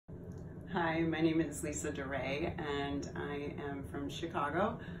Hi, my name is Lisa DeRay and I am from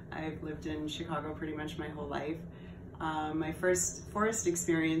Chicago. I've lived in Chicago pretty much my whole life. My first forest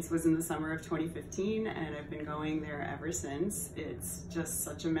experience was in the summer of 2015 and I've been going there ever since. It's just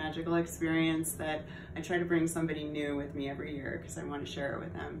such a magical experience that I try to bring somebody new with me every year because I want to share it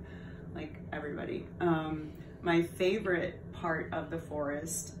with them, like everybody. My favorite part of the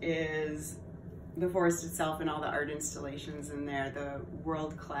forest is the forest itself and all the art installations in there. The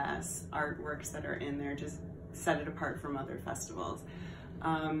world-class artworks that are in there just set it apart from other festivals.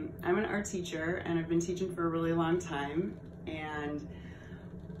 I'm an art teacher and I've been teaching for a really long time, and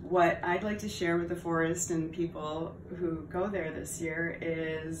what I'd like to share with the forest and people who go there this year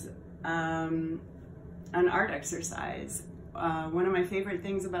is an art exercise. One of my favorite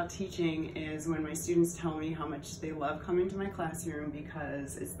things about teaching is when my students tell me how much they love coming to my classroom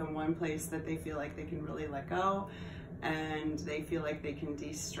because it's the one place that they feel like they can really let go and they feel like they can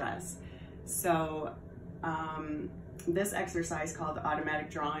de-stress. So this exercise called automatic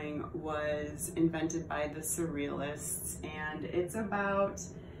drawing was invented by the Surrealists, and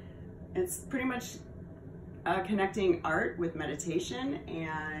it's pretty much connecting art with meditation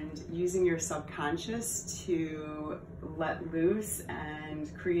and using your subconscious to let loose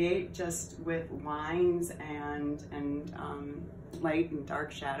and create just with lines and light and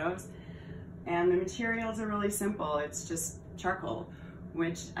dark shadows. And the materials are really simple. It's just charcoal,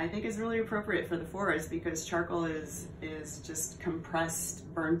 which I think is really appropriate for the forest because charcoal is just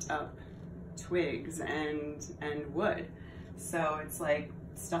compressed, burnt up twigs and wood. So it's like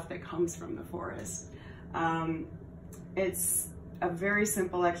stuff that comes from the forest. It's a very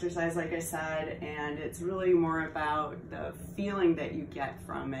simple exercise, like I said, and it's really more about the feeling that you get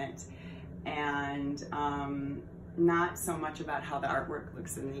from it and not so much about how the artwork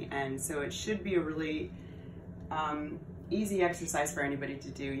looks in the end. So it should be a really easy exercise for anybody to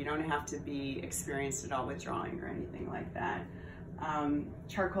do. You don't have to be experienced at all with drawing or anything like that.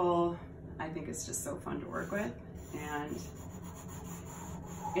 Charcoal, I think, is just so fun to work with, and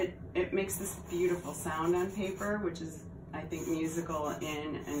it makes this beautiful sound on paper, which is, I think, musical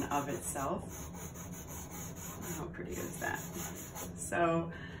in and of itself. How pretty is that? So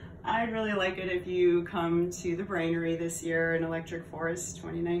I'd really like it if you come to the Brainery this year in Elecetric Forest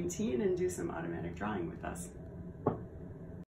 2019 and do some automatic drawing with us.